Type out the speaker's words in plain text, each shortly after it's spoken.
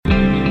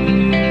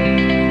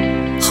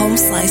Home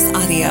Slice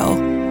Audio.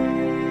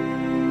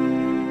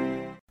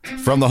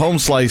 From the Home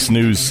Slice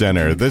News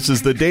Center, this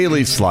is the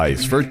Daily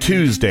Slice for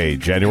Tuesday,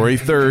 January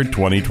 3rd,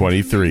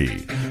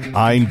 2023.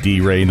 I'm D.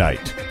 Ray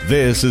Knight.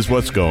 This is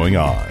what's going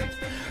on.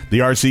 The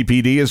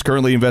RCPD is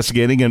currently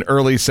investigating an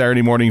early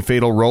Saturday morning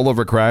fatal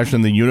rollover crash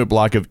in the unit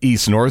block of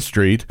East North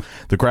Street.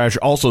 The crash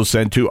also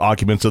sent two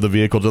occupants of the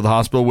vehicle to the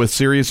hospital with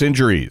serious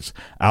injuries.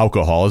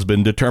 Alcohol has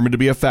been determined to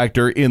be a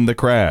factor in the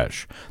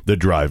crash. The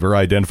driver,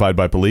 identified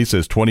by police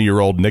as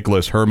 20-year-old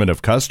Nicholas Herman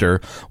of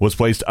Custer, was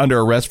placed under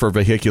arrest for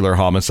vehicular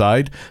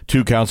homicide,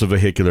 2 counts of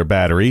vehicular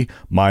battery,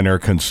 minor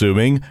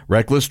consuming,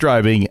 reckless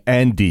driving,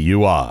 and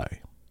DUI.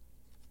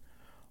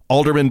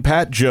 Alderman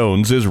Pat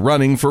Jones is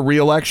running for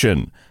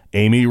re-election.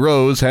 Amy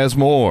Rose has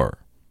more.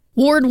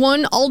 Ward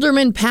 1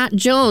 Alderman Pat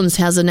Jones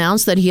has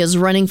announced that he is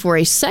running for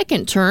a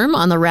second term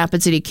on the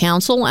Rapid City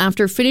Council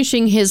after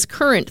finishing his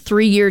current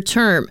 3-year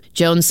term.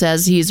 Jones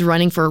says he's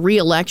running for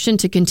re-election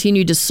to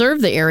continue to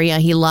serve the area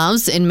he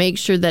loves and make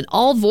sure that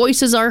all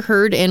voices are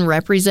heard and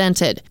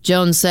represented.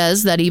 Jones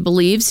says that he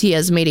believes he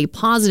has made a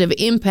positive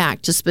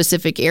impact to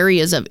specific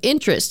areas of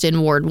interest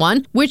in Ward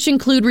 1, which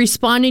include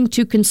responding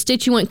to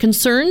constituent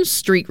concerns,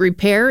 street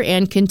repair,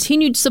 and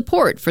continued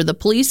support for the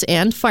police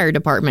and fire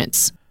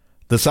departments.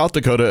 The South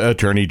Dakota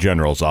Attorney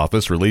General's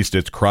Office released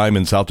its Crime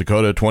in South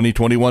Dakota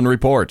 2021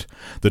 report.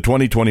 The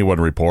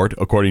 2021 report,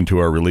 according to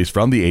a release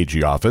from the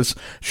AG office,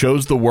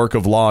 shows the work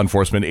of law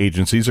enforcement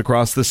agencies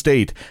across the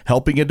state,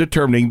 helping in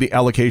determining the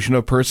allocation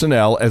of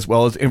personnel as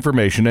well as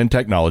information and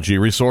technology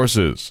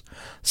resources.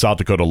 South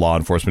Dakota law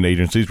enforcement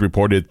agencies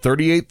reported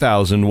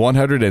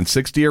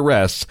 38,160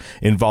 arrests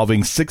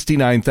involving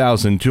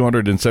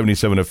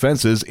 69,277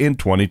 offenses in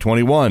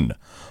 2021.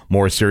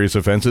 More serious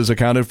offenses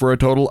accounted for a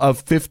total of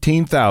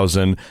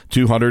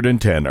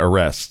 15,210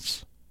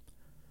 arrests.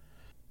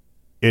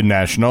 In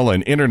national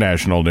and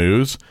international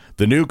news,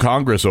 the new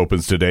Congress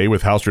opens today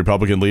with House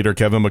Republican leader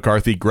Kevin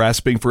McCarthy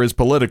grasping for his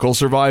political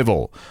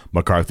survival.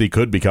 McCarthy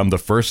could become the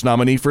first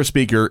nominee for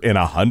Speaker in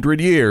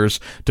 100 years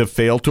to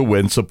fail to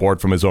win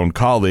support from his own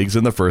colleagues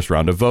in the first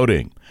round of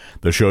voting.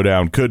 The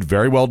showdown could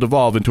very well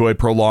devolve into a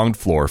prolonged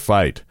floor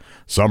fight.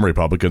 Some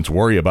Republicans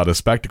worry about a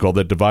spectacle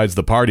that divides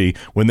the party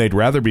when they'd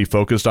rather be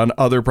focused on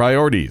other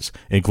priorities,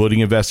 including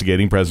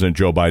investigating President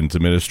Joe Biden's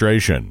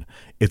administration.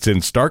 It's in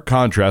stark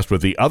contrast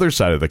with the other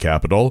side of the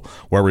Capitol,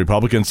 where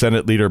Republican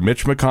Senate leader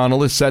Mitch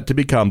McConnell is set to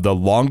become the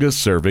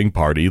longest-serving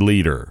party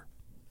leader.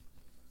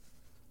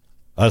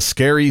 A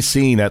scary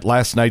scene at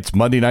last night's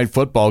Monday Night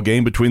Football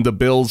game between the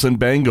Bills and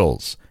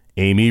Bengals.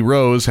 Amy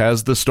Rose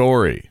has the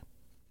story.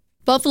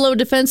 Buffalo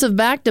defensive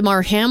back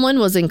Damar Hamlin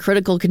was in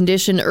critical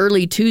condition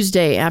early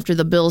Tuesday after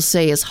the Bills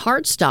say his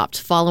heart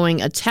stopped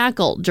following a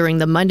tackle during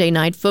the Monday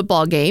Night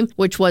Football game,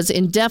 which was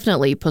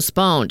indefinitely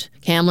postponed.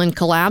 Hamlin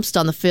collapsed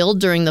on the field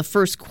during the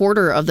first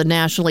quarter of the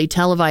nationally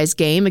televised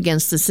game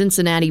against the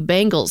Cincinnati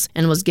Bengals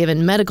and was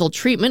given medical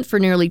treatment for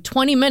nearly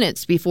 20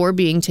 minutes before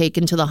being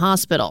taken to the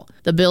hospital.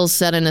 The Bills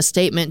said in a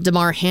statement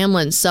Damar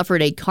Hamlin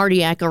suffered a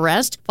cardiac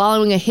arrest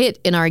following a hit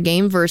in our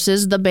game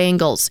versus the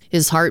Bengals.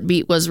 His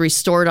heartbeat was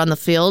restored on the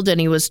field and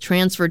he was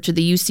transferred to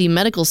the UC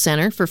Medical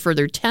Center for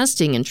further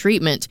testing and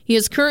treatment. He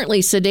is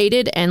currently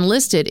sedated and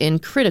listed in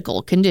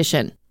critical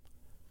condition.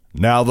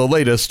 Now the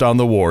latest on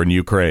the war in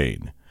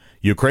Ukraine.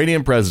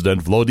 Ukrainian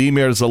President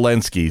Volodymyr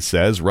Zelensky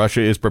says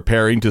Russia is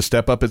preparing to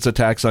step up its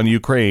attacks on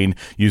Ukraine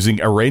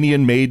using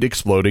Iranian-made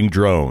exploding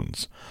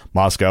drones.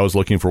 Moscow is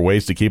looking for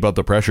ways to keep up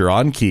the pressure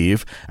on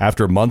Kyiv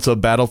after months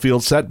of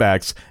battlefield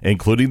setbacks,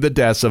 including the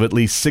deaths of at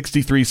least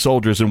 63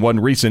 soldiers in one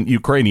recent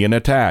Ukrainian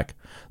attack.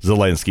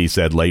 Zelensky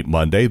said late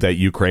Monday that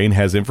Ukraine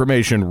has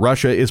information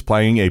Russia is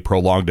planning a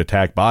prolonged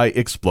attack by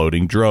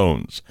exploding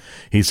drones.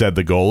 He said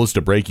the goal is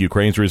to break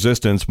Ukraine's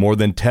resistance more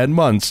than 10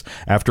 months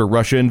after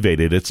Russia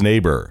invaded its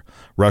neighbor.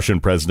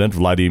 Russian President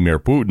Vladimir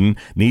Putin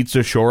needs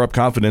to shore up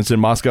confidence in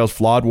Moscow's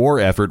flawed war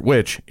effort,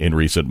 which, in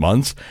recent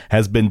months,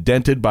 has been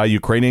dented by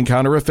Ukrainian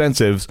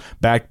counteroffensives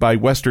backed by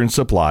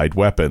Western-supplied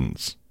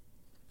weapons.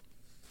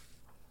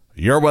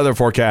 Your weather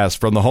forecast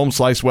from the Home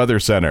Slice Weather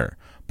Center.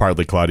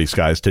 Partly cloudy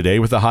skies today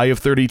with a high of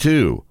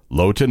 32,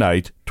 low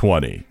tonight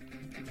 20.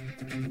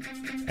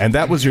 And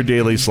that was your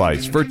Daily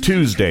Slice for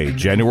Tuesday,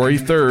 January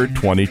 3rd,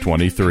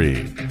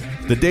 2023.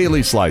 The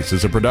Daily Slice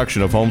is a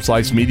production of Home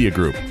Slice Media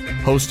Group,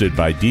 hosted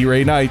by D.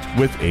 Ray Knight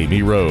with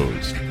Amy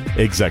Rose.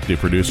 Executive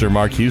producer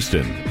Mark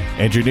Houston.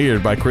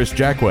 Engineered by Chris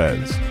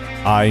Jacquez.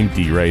 I'm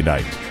D. Ray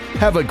Knight.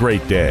 Have a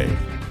great day.